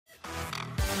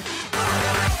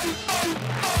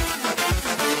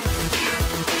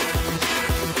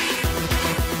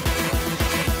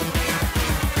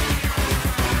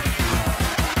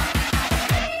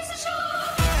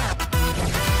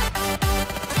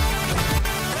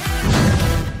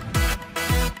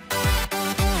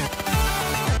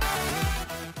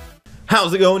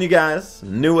How's it going, you guys?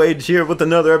 NewAge here with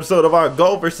another episode of our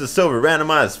Gold vs. Silver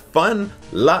Randomized Fun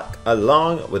Luck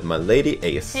along with my lady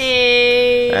Ace.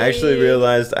 Hey! I actually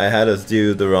realized I had us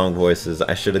do the wrong voices.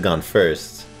 I should have gone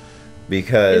first.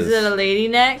 Because... Is it a lady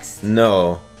next?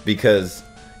 No, because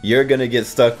you're gonna get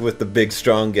stuck with the big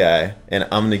strong guy and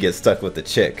I'm gonna get stuck with the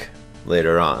chick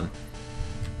later on.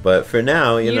 But for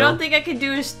now, you know... You don't think I could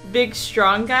do a big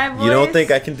strong guy voice? You don't think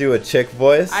I can do a chick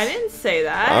voice? I didn't say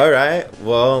that. Alright,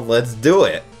 well, let's do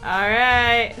it.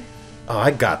 Alright. Oh, I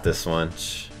got this one.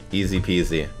 Shh, easy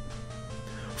peasy.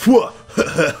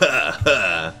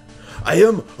 I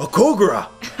am a Kogra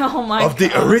Oh my of the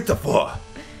God. Aritafor.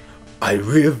 I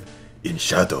live in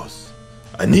shadows.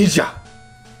 A ninja.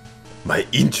 My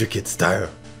intricate style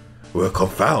will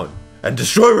confound and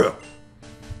destroy you.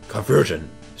 Confusion,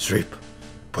 sleep,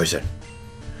 poison.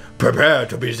 Prepare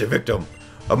to be the victim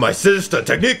of my sinister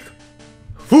technique.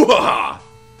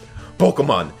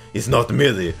 Pokemon is not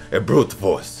merely a brute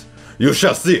force. You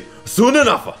shall see soon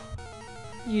enough.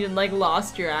 You like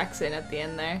lost your accent at the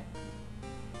end there.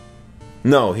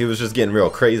 No, he was just getting real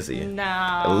crazy.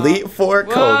 No. Elite Four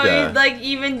Whoa, Koga. you like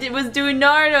even was doing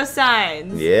Naruto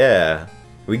signs. Yeah.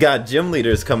 We got gym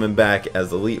leaders coming back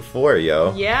as Elite Four,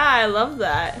 yo. Yeah, I love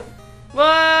that. Whoa,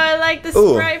 I like the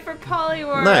Ooh. sprite for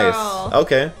Poliwhirl. Nice.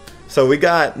 Okay. So we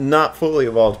got not fully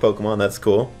evolved Pokemon. That's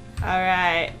cool.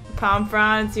 Alright.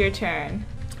 Pomfron, it's your turn.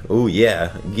 Ooh,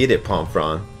 yeah. Get it,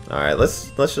 Pomfron. Alright, let's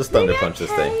just Thunder Punch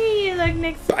this thing. Hey, you look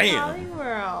next to Bam!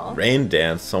 Poliwhirl. Rain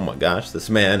Dance. Oh my gosh, this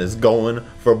man is going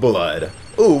for blood.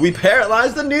 Ooh, we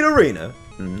paralyzed the Nidorina.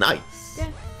 Nice. Da,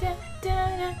 da,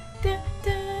 da, da,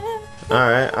 da, da.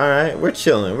 Alright. We're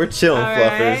chilling, Alright.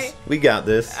 fluffers. We got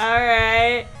this.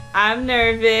 Alright. I'm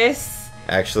nervous.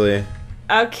 Actually,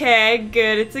 Okay,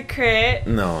 good. It's a crit.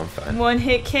 no, I'm fine. One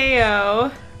hit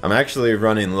KO. I'm actually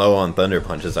running low on Thunder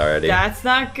Punches already. That's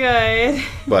not good.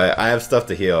 But I have stuff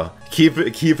to heal. Keep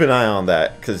an eye on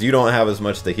that, because you don't have as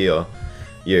much to heal.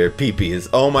 Your peepees.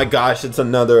 Oh my gosh, it's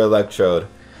another Electrode.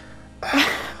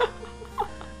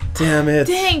 Damn it.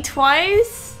 Dang,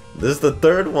 twice? This is the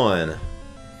third one.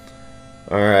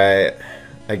 Alright.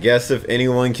 I guess if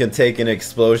anyone can take an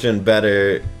explosion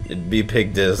better, it'd be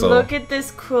Pig Dizzle. Look at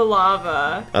this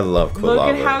Quilava. I love Quilava. Look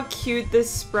at how cute this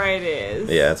sprite is.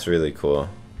 Yeah, it's really cool.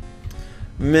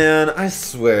 Man, I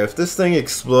swear, if this thing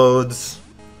explodes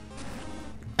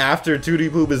after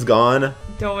 2D Poop is gone,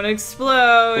 Don't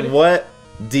explode. what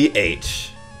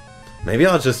DH? Maybe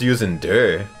I'll just use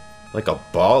Endure, like a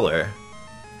baller.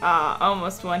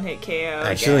 Almost one hit KO.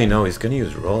 Actually, again. no, he's gonna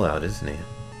use Rollout, isn't he?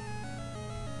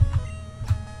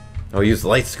 Oh, use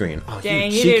Light Screen. Oh,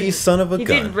 Dang, you he cheeky did, son of a he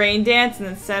gun. did Rain Dance and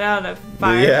then set out a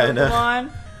fire Yeah, I know.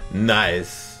 Pokemon.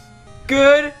 Nice.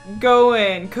 Good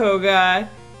going, Koga.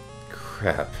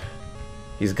 Crap.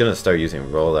 He's gonna start using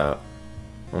Rollout.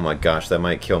 Oh my gosh, that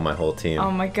might kill my whole team. Oh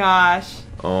my gosh.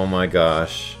 Oh my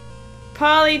gosh.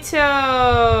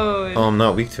 Politoed. Oh, I'm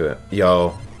not weak to it.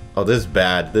 Yo. Oh, this is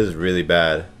bad. This is really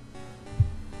bad.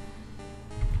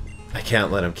 I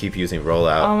can't let him keep using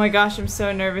Rollout. Oh my gosh, I'm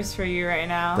so nervous for you right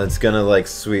now. That's gonna, like,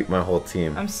 sweep my whole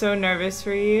team. I'm so nervous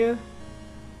for you.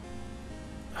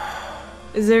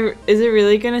 Is it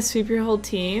really gonna sweep your whole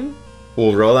team?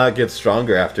 Well, Rollout gets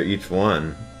stronger after each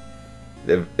one.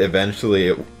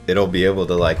 Eventually, it'll be able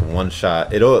to, like,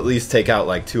 one-shot. It'll at least take out,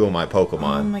 like, 2 of my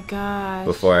Pokemon. Oh my gosh.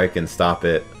 Before I can stop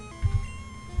it.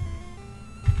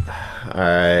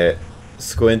 Alright.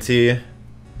 Squinty.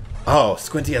 Oh,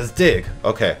 Squinty has Dig.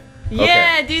 Okay.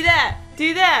 Yeah, Okay. do that.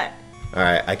 Do that.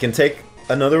 Alright, I can take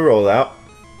another Rollout.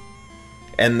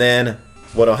 And then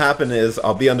what'll happen is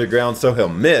I'll be underground so he'll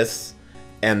miss.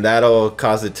 And that'll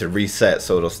cause it to reset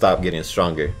so it'll stop getting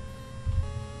stronger.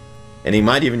 And he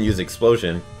might even use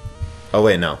Explosion. Oh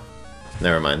wait, no.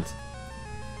 Never mind.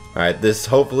 Alright, this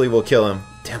hopefully will kill him.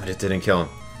 Damn it, it didn't kill him.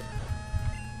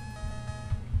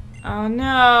 Oh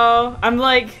no. I'm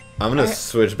gonna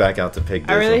switch back out to Pig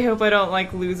Dizzle. I really hope I don't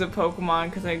like lose a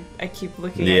Pokemon because I keep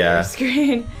looking at Yeah. your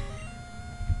screen.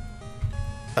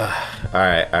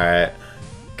 Alright.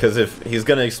 Because if he's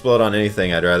gonna explode on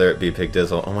anything, I'd rather it be Pig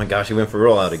Dizzle. Oh my gosh, he went for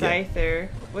Rollout again. Scyther.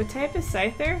 What type is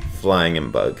Scyther? Flying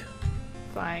and Bug.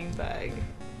 Flying Bug.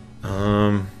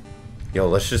 Yo,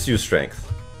 let's just use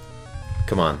Strength.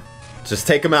 Come on. Just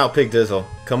take him out, Pig Dizzle.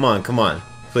 Come on.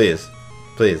 Please.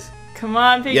 Come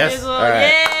on, Pig Yes, Dizzle.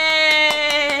 alright.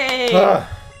 Yay!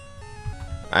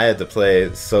 I had to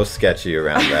play so sketchy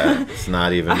around that. It's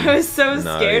not even. I was so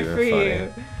not scared even for funny.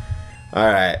 you.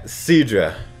 Alright,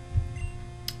 Seadra.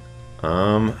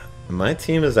 My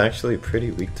team is actually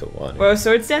pretty weak to water. Whoa,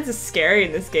 Swords Dance is scary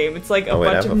in this game. It's like a Oh, wait,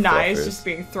 I bunch have of a knives Fluffers. just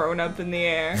being thrown up in the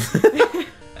air.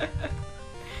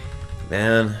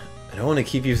 Man, I don't want to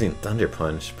keep using Thunder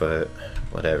Punch, but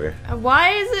whatever.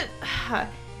 Why is it...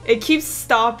 It keeps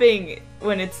stopping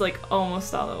when it's like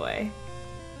almost all the way.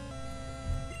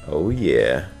 Oh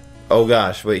yeah. Oh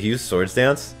gosh, wait, he used Swords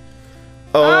Dance?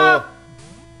 Oh!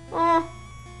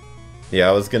 Yeah,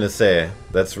 I was gonna say,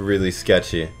 that's really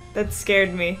sketchy. That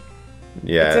scared me.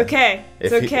 Yeah. It's okay.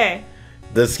 It's okay.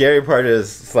 The scary part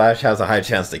is Slash has a high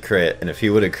chance to crit, and if he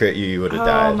would have crit you, you would have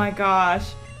died. Oh my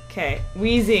gosh. Okay,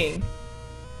 Wheezing.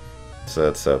 So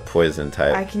it's a poison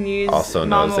type. I can use also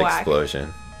known as Mamawack.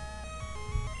 Explosion.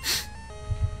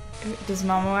 Does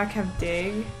Mamawack have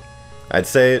Dig? I'd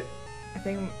say... I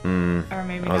think... or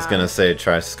maybe I was gonna say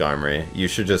try Skarmory. You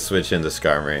should just switch into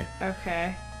Skarmory.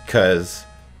 Okay. Because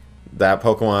that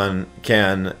Pokemon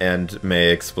can and may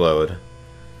explode.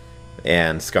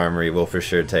 And Skarmory will for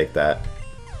sure take that.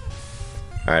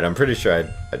 Alright, I'm pretty sure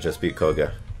I just beat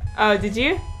Koga. Oh, did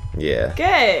you? Yeah.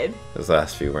 Good. Those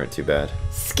last few weren't too bad.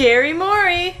 Scary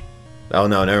Mori! Oh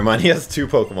no, never mind. He has 2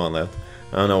 Pokemon left.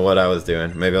 I don't know what I was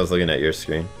doing. Maybe I was looking at your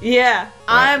screen. Yeah,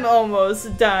 I'm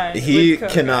almost done. He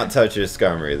cannot touch your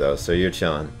Skarmory though, so you're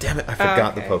chilling. Damn it, I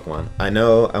forgot the Pokemon. I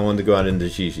know I wanted to go out into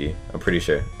Gigi. I'm pretty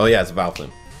sure. Oh yeah, it's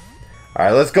Valflin.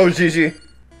 Alright, let's go Gigi.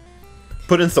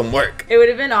 Put in some work. It would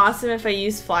have been awesome if I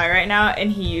used Fly right now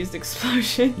and he used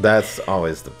Explosion. That's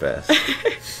always the best.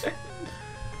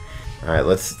 Alright,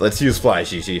 let's use Fly,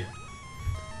 Gigi.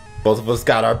 Both of us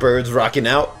got our birds rocking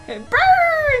out.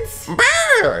 Birds!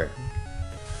 Brr!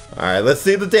 Alright, let's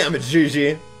see the damage,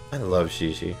 Gigi. I love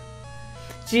Gigi.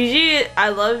 Gigi, I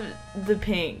love the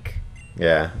pink.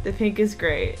 Yeah. The pink is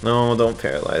great. No, don't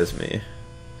paralyze me.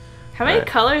 How many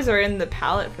colors are in the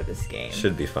palette for this game?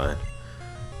 Should be fine.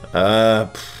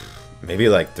 Maybe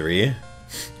like 3.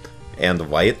 And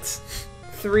white.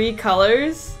 3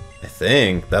 colors? I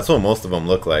think. That's what most of them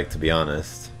look like, to be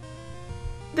honest.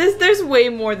 There's way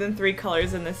more than 3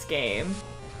 colors in this game.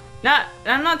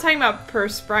 I'm not talking about per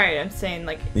sprite, I'm saying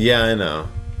like... Yeah, I know.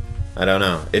 I don't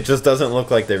know. It just doesn't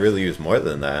look like they really use more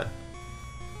than that.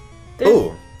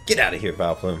 Ooh, get out of here,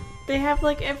 Valplum. They have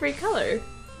like every color.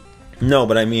 No,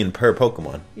 but I mean per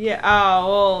Pokemon. Yeah, oh,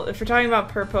 well, if we're talking about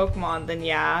per Pokemon, then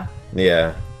yeah.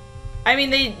 Yeah. I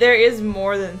mean, there is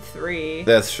more than 3.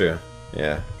 That's true,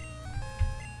 yeah.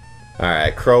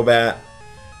 Alright, Crobat.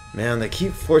 Man, they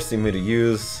keep forcing me to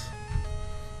use...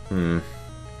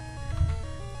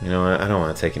 You know what? I don't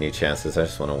want to take any chances. I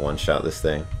just want to one-shot this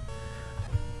thing.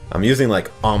 I'm using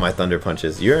like all my Thunder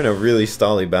Punches. You're in a really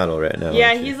stally battle right now.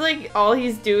 Yeah, he's like, all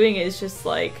he's doing is just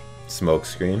like... Smoke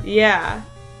screen? Yeah.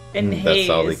 And Haze. That's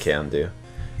all he can do.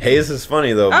 Haze is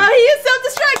funny though. Oh, he is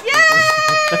self-destruct!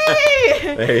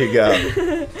 Yay! There you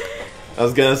go. I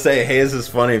was gonna say Haze is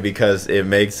funny because it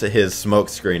makes his smoke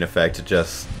screen effect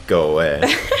just go away.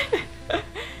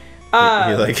 He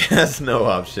like has no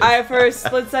option. For a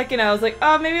split second I was like,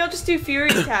 oh, maybe I'll just do Fury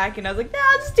Attack, and I was like, no,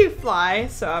 I'll just do Fly.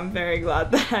 So I'm very glad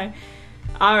that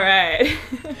Alright.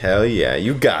 Hell yeah,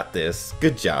 you got this.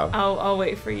 Good job. I'll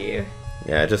wait for you.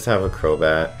 Yeah, I just have a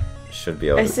Crobat. Should be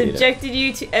able to beat it. I subjected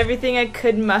you to everything I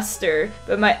could muster,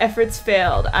 but my efforts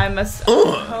failed. I must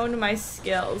hone my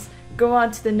skills. Go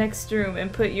on to the next room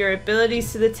and put your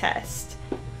abilities to the test.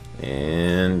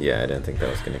 And yeah, I didn't think that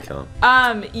was gonna kill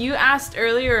him. You asked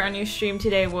earlier on your stream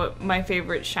today what my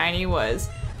favorite shiny was,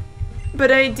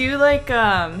 but I do like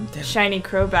shiny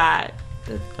Crobat.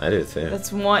 I do too.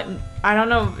 That's one. I don't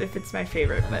know if it's my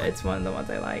favorite, but it's one of the ones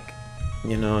I like.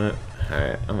 You know what? All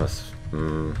right, I must.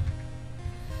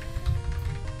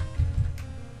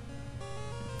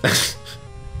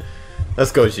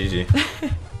 Let's go, Gigi.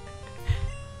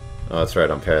 Oh, that's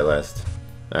right. I'm paralyzed.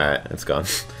 All right, it's gone.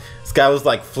 This guy was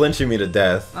like flinching me to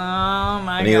death. Oh my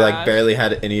god. And he like barely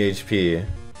had any HP.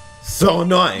 So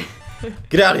annoying.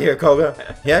 Get out of here,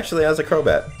 Koga. He actually has a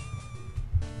Crobat,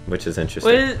 which is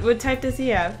interesting. What type does he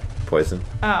have? Poison.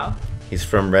 Oh. He's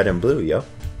from Red and Blue, yo.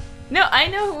 No, I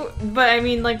know, but I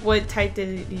mean, like, what type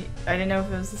did he? I didn't know if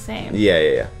it was the same.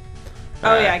 Yeah.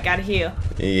 Oh yeah, gotta heal.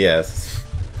 Yes.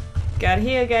 Gotta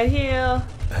heal, gotta heal.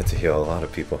 I had to heal a lot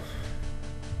of people.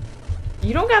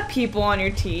 You don't got people on your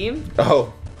team.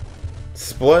 Oh.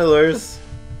 Spoilers.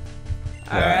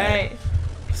 Alright.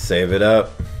 Save it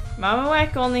up.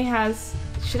 Mamawack only has...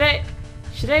 Should I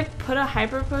put a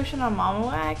Hyper Potion on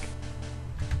Mamawack?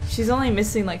 She's only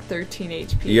missing like 13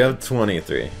 HP. You have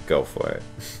 23. Go for it.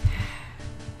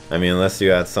 I mean, unless you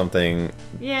had something...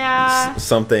 Yeah.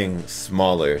 Something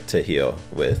smaller to heal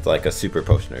with, like a Super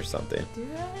Potion or something. Do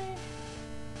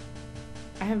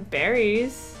I have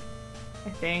berries, I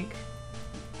think.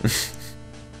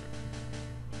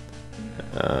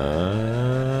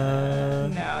 No,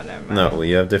 never mind. No, well,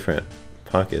 you have different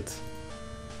pockets.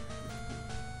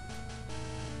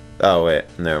 Oh wait,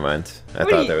 never mind. I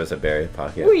thought there was a berry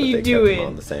pocket. What are you doing? Kept them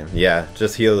all the same. Yeah,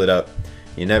 just heal it up.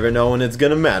 You never know when it's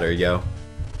gonna matter, yo.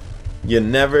 You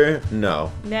never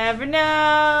know. Never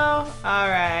know.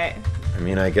 Alright. I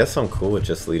mean, I guess I'm cool with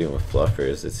just leading with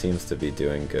fluffers. It seems to be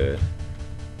doing good.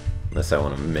 Unless I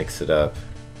want to mix it up.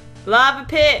 Lava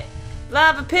pit!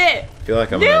 Lava pit! I feel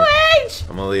like I'm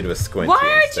gonna lead with Squinty. Why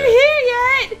aren't instead. you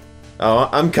here yet? Oh,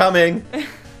 I'm coming!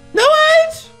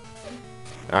 NewAge!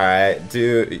 Alright,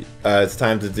 it's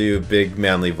time to do big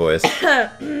manly voice.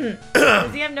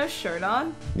 Does he have no shirt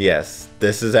on? Yes,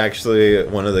 this is actually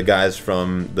one of the guys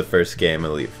from the first game,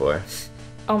 Elite Four.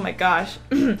 Oh my gosh.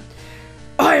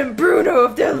 I am Bruno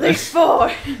of the Elite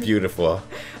Four! Beautiful.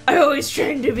 I always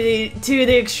train to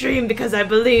the extreme because I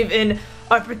believe in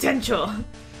our potential.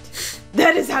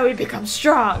 That is how we become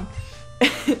strong.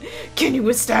 Can you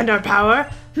withstand our power?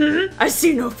 I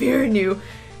see no fear in you.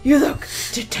 You look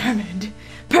determined.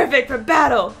 Perfect for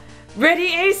battle. Ready,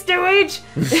 Ace NewAge?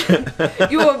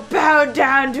 You will bow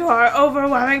down to our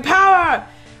overwhelming power.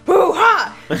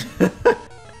 Hoo-ha!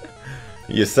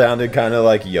 You sounded kind of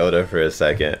like Yoda for a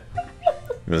second.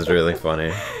 It was really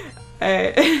funny.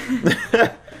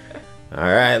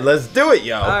 Alright, let's do it,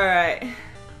 yo. Alright.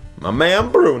 My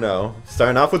man Bruno.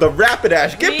 Starting off with a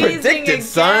Rapidash. Get predicted,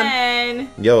 son.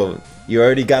 Yo, you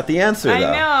already got the answer, though.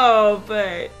 I know,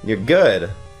 but... You're good.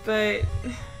 But...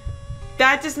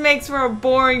 that just makes for a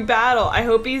boring battle. I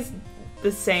hope he's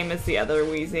the same as the other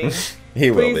Weezing.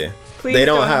 He will be. Please they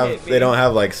don't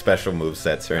have like special move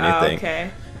sets or anything. Oh,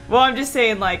 okay. Well, I'm just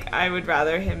saying, like, I would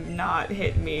rather him not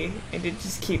hit me and to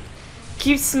just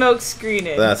keep smoke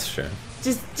screening. That's true.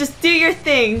 Just do your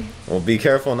thing. Well, be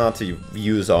careful not to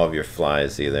use all of your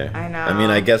flies either. I know. I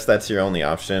mean, I guess that's your only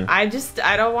option. I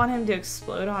don't want him to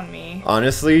explode on me.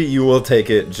 Honestly, you will take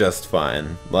it just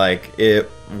fine. Like, it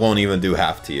won't even do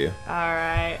half to you.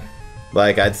 Alright.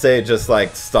 Like, I'd say just,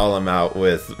 like, stall him out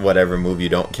with whatever move you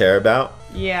don't care about.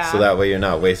 Yeah. So that way you're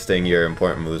not wasting your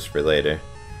important moves for later.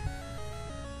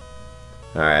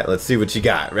 Alright, let's see what you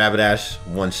got. Rapidash,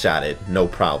 one-shotted, no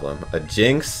problem. A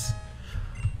Jinx?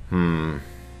 Oh,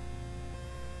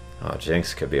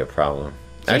 Jinx could be a problem.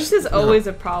 Jinx is always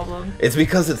a problem. It's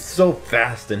because it's so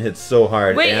fast and hits so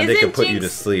hard, Wait, and it can put you to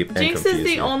sleep and Jinx confuse is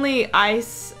the you. only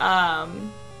ice,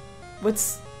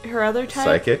 what's her other type?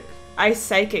 Psychic? Ice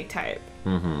psychic type.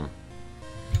 Mm-hmm.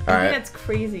 I think that's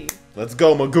crazy. Let's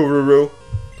go, Magururu.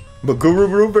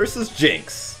 Magururu versus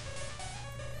Jinx.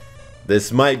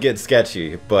 This might get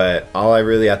sketchy, but all I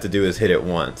really have to do is hit it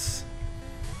once.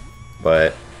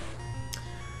 But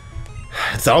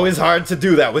it's always hard to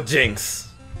do that with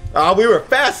Jinx. Oh, we were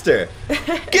faster.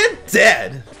 Get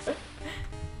dead.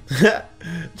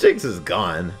 Jinx is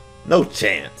gone. No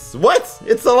chance. What?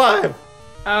 It's alive.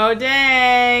 Oh,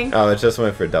 dang. Oh, it just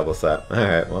went for a double slap.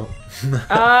 Alright, well.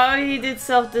 Oh, he did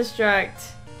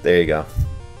self-destruct. There you go.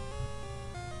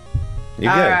 You good.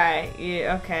 Alright,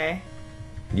 yeah, okay.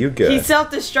 You good. He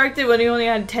self-destructed when he only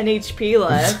had 10 HP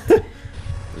left.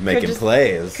 Making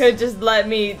plays. Could just let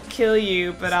me kill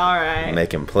you, but alright.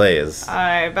 Making plays.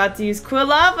 Alright, about to use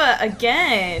Quilava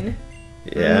again.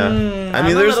 Yeah. I mean, I'm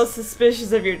a little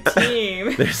suspicious of your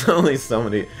team. There's only so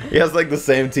many. He has like the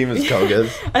same team as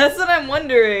Koga's. That's what I'm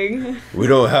wondering. We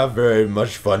don't have very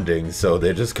much funding, so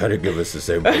they just kind of give us the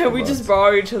same Pokemon. We just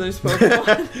borrow each other's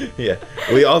Pokemon. Yeah.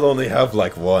 We all only have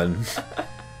like one.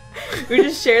 We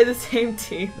just share the same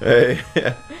team.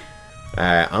 Yeah.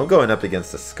 Alright, I'm going up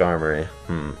against the Skarmory.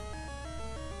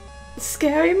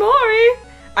 Scary Mori!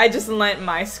 I just lent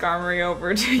my Skarmory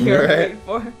over to your Elite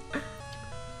Four.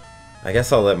 I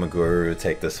guess I'll let Magururu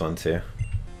take this one too.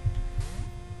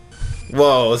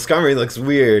 Whoa, Skarmory looks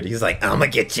weird. He's like, I'ma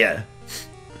get ya.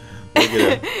 Look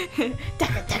at him.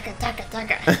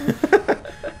 Taka.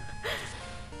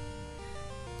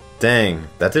 Dang,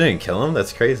 that didn't kill him?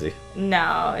 That's crazy.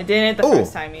 No, it didn't the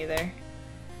first time either.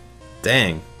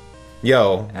 Dang.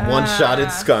 Yo, one-shotted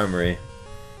Skarmory.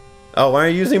 Oh, why are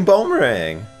you using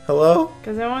Boomerang? Hello?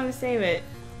 Because I wanted to save it.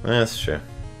 That's true.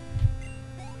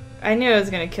 I knew I was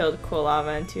going to kill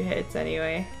Quilava in 2 hits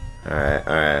anyway.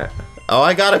 Alright. Oh,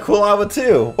 I got a Quilava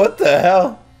too. What the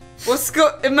hell?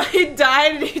 He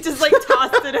died and he just like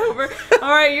tossed it over.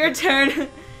 Alright, your turn.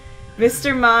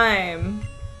 Mr. Mime.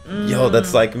 Yo,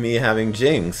 that's like me having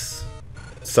Jinx.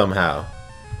 Somehow.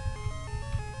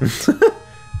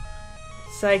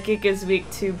 Psychic is weak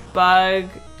to Bug,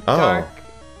 Dark.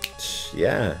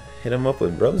 Yeah, hit him up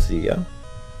with Rosie, yo.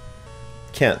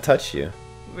 Can't touch you.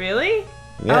 Really?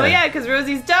 Yeah. Oh yeah, because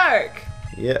Rosie's dark.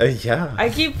 Yeah. I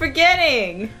keep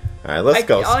forgetting. Alright, let's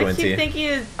go, All Squinty. I keep thinking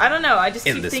is, I don't know, I just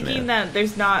In keep this thinking man. that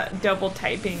there's not double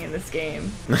typing in this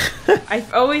game. I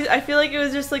feel like it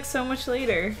was just like so much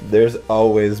later. There's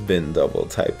always been double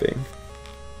typing.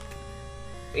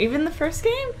 Even the first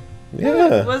game?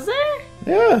 Yeah. Was there?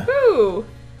 Yeah. Who?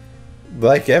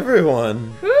 Like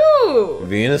everyone. Who?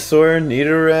 Venusaur,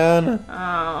 Nidoran,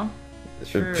 Oh.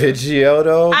 True.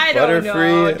 Pidgeotto, I don't know.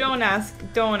 Butterfree.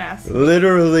 Don't ask.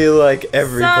 Literally like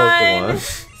every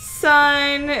Pokemon.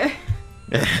 Son.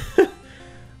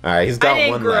 Alright, he's got I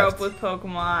didn't one grow left. up with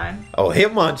Pokemon. Oh,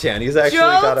 Hitmonchan. He's actually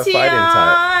got a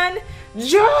fighting type.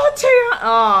 Jolteon!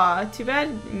 Aw, too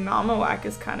bad Mama Whack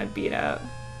is kind of beat up.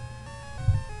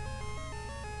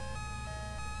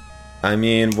 I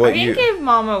mean, what I you... can give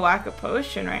Mama Whack a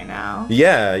potion right now.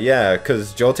 Yeah,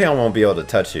 because Jolteon won't be able to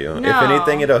touch you. No. If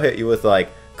anything, it'll hit you with like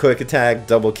quick attack,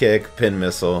 double kick, pin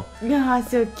missile. Ah,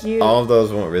 so cute. All of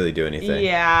those won't really do anything.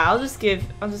 Yeah, I'll just give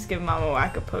Mama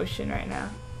Whack a potion right now.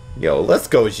 Yo, let's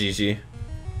go, Gigi.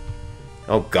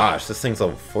 Oh gosh, this thing's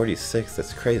level 46.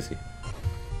 That's crazy.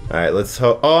 Alright, let's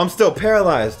hope. Oh, I'm still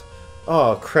paralyzed.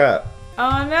 Oh, crap.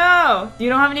 Oh no! You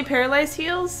don't have any paralyzed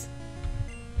heals?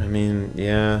 I mean,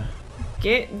 yeah.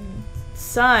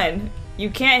 Son, you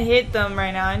can't hit them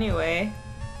right now anyway.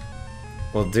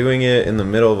 Well, doing it in the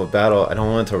middle of a battle, I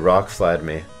don't want it to rock slide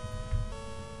me.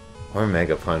 Or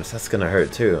Mega Punch. That's gonna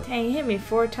hurt too. Dang, you hit me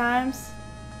 4 times.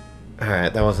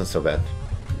 Alright, that wasn't so bad.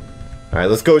 Alright,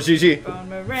 let's go, Gigi.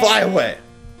 Fly away!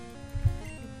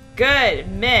 Good,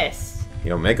 missed.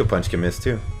 Yo, Mega Punch can miss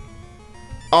too.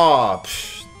 Aw,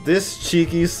 this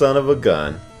cheeky son of a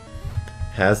gun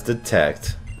has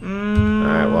Detect.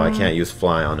 Alright, well, I can't use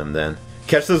Fly on him then.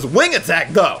 Catch this Wing Attack,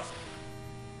 though!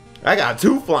 I got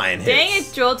 2 flying hits. Dang it,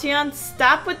 Jolteon,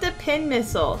 stop with the pin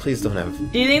missile. Please don't have...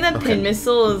 Do you think the Okay. pin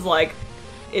missile is like,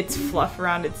 it's fluff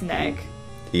around its neck?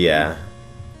 Yeah.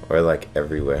 Or like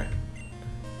everywhere.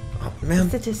 Oh, man.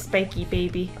 Such a spiky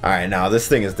baby. Alright, now this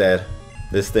thing is dead.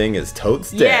 This thing is totes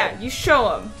dead. Yeah, you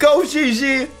show him. Go,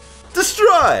 Gigi!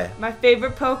 Destroy! My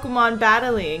favorite Pokemon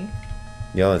battling.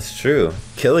 Yo, it's true.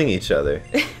 Killing each other.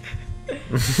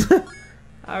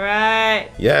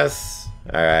 Alright. Yes.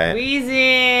 Alright.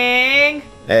 Wheezing.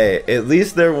 Hey, at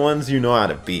least they're ones you know how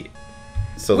to beat.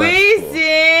 So that's cool.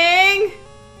 Wheezing.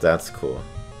 That's cool.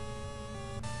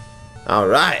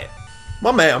 Alright.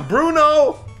 My man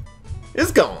Bruno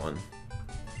is gone.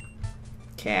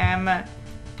 Okay, I'm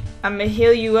gonna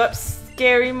heal you up,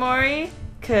 Scary Mori,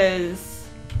 cause...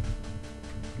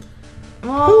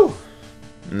 Well, Whew.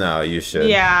 No, you should.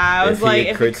 yeah, I was if like, he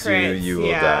if it crits you, crits, you will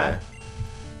yeah. die.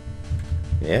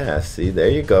 Yeah, see, there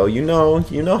you go. You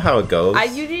know how it goes.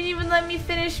 You didn't even let me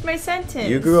finish my sentence.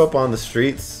 You grew up on the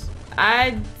streets.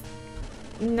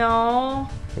 No.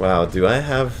 Wow, do I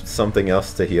have something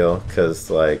else to heal?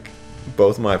 Cause like,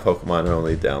 both my Pokemon are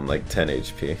only down like 10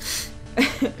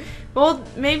 HP. Well,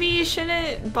 maybe you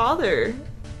shouldn't bother.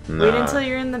 Nah. Wait until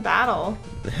you're in the battle.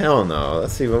 Hell no,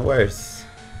 that's even worse.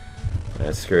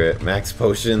 Alright, screw it. Max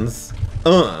potions.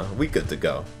 We good to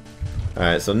go.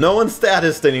 Alright, so no one's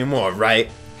statused anymore, right?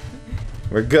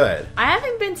 We're good. I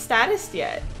haven't been statused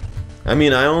yet. I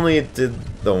mean, I only did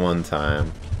the one time.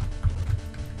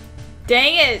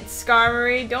 Dang it,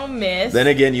 Skarmory, don't miss. Then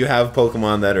again, you have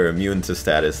Pokemon that are immune to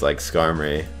status, like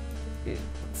Skarmory.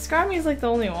 Skarmory's like the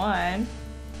only one.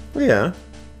 Well, yeah.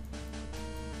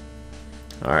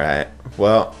 Alright,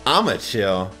 well, I'ma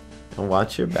chill and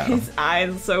watch your battle. His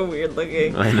eyes are so weird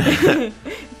looking. I know.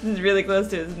 It's really close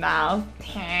to his mouth.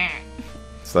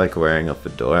 It's like wearing a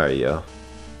fedora, yo.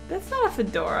 That's not a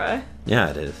fedora. Yeah,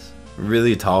 it is.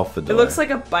 Really tall fedora. It looks like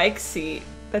a bike seat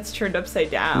that's turned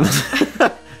upside down.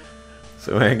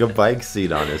 So wearing a bike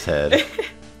seat on his head.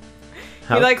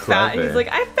 How He like clever. he's like,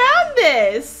 I found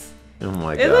this. Oh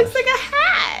my gosh. It looks like a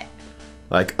hat.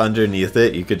 Like underneath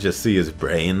it, you could just see his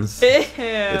brains. Ew.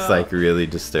 It's like really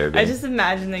disturbing. I just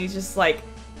imagine that he's just like,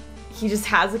 he just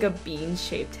has like a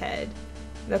bean-shaped head.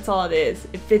 That's all it is.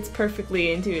 It fits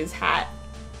perfectly into his hat.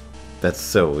 That's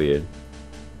so weird.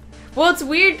 Well, it's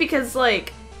weird because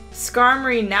like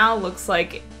Skarmory now looks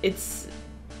like it's,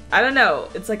 I don't know,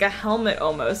 it's like a helmet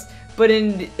almost. But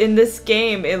in this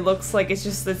game, it looks like it's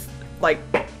just this like,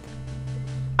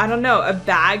 I don't know, a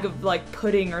bag of like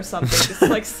pudding or something, just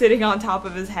like sitting on top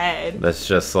of his head. That's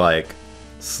just like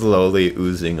slowly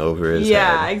oozing over his head.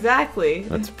 Yeah, exactly.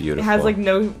 That's beautiful. It has like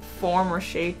no form or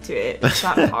shape to it. It's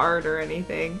not hard or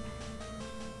anything.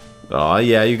 Oh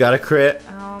yeah, you got a crit.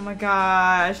 Oh my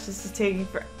gosh, this is taking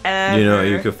forever. You know,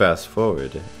 you could fast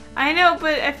forward. I know,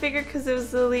 but I figured because it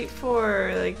was the Elite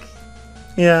Four, like...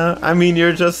 Yeah, I mean,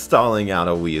 you're just stalling out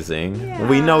a wheezing. Yeah.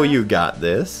 We know you got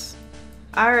this.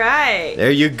 Alright.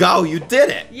 There you go, you did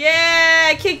it!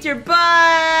 Yeah, I kicked your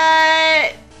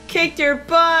butt! Kicked your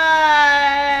butt!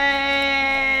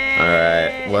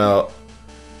 Alright, well,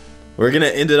 we're gonna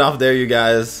end it off there, you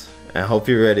guys. I hope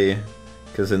you're ready,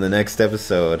 because in the next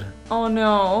episode, oh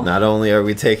no. not only are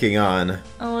we taking on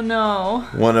Oh no.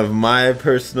 one of my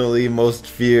personally most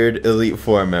feared Elite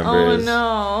Four members,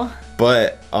 Oh no.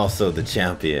 but also the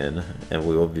champion, and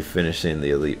we will be finishing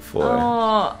the Elite Four.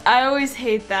 Oh, I always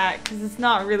hate that because it's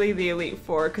not really the Elite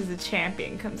Four because the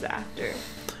champion comes after.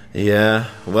 Yeah,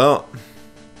 well,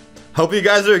 hope you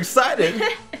guys are excited.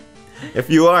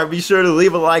 If you are, be sure to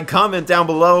leave a like, comment down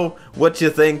below what you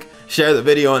think, share the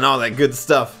video and all that good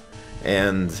stuff.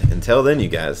 And until then, you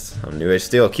guys, I'm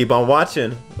NewAgeSteel. Keep on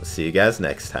watching. We'll see you guys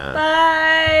next time.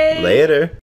 Bye. Later.